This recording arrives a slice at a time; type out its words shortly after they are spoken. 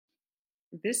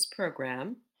This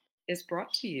program is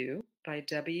brought to you by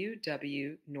W.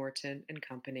 W. Norton and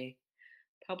Company,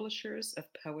 publishers of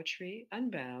Poetry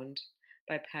Unbound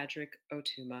by Padraig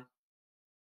Otuma.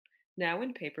 Now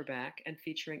in paperback and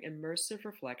featuring immersive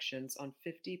reflections on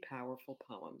 50 powerful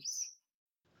poems.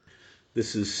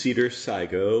 This is Cedar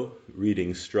Saigo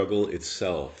reading Struggle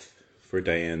Itself for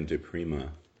Diane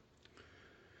DePrima.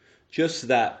 Just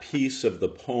that piece of the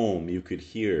poem you could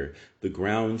hear, the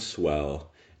groundswell,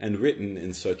 and written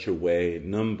in such a way,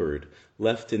 numbered,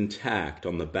 left intact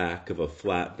on the back of a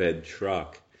flatbed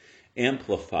truck,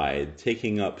 amplified,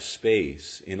 taking up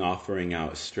space in offering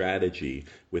out strategy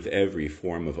with every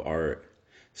form of art,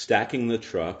 stacking the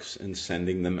trucks and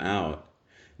sending them out.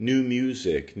 New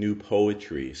music, new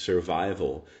poetry,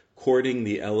 survival, courting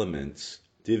the elements,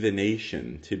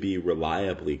 divination to be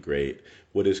reliably great,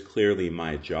 what is clearly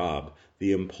my job,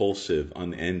 the impulsive,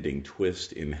 unending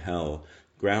twist in hell,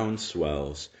 ground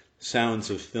swells,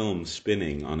 sounds of film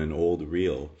spinning on an old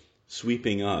reel,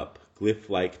 sweeping up,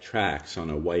 glyph-like tracks on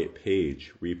a white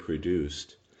page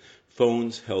reproduced,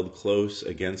 phones held close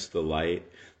against the light,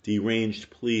 deranged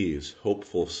pleas,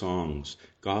 hopeful songs,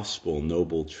 gospel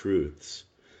noble truths.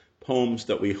 Poems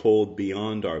that we hold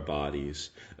beyond our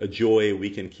bodies, a joy we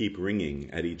can keep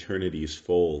ringing at eternity's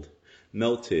fold,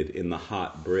 melted in the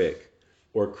hot brick,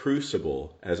 or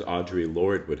crucible, as Audre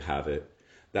Lorde would have it,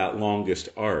 that longest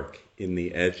arc in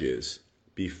the edges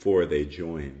before they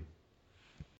join.